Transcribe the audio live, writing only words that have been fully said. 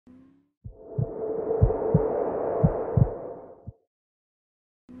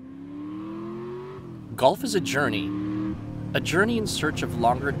Golf is a journey in search of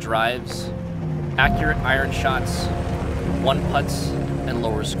longer drives, accurate iron shots, one putts, and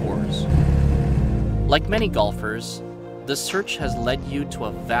lower scores. Like many golfers, the search has led you to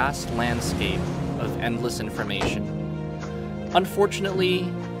a vast landscape of endless information. Unfortunately,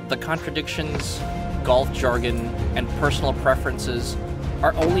 the contradictions, golf jargon, and personal preferences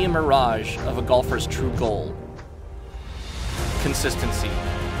are only a mirage of a golfer's true goal: consistency.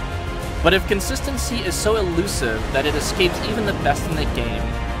 But if consistency is so elusive that it escapes even the best in the game,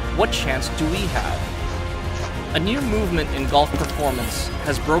 what chance do we have? A new movement in golf performance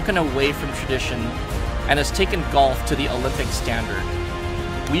has broken away from tradition and has taken golf to the Olympic standard.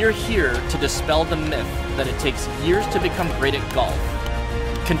 We are here to dispel the myth that it takes years to become great at golf.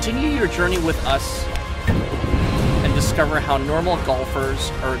 Continue your journey with us and discover how normal golfers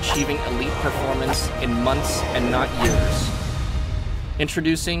are achieving elite performance in months and not years.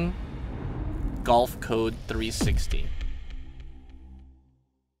 Introducing Golf Code 360.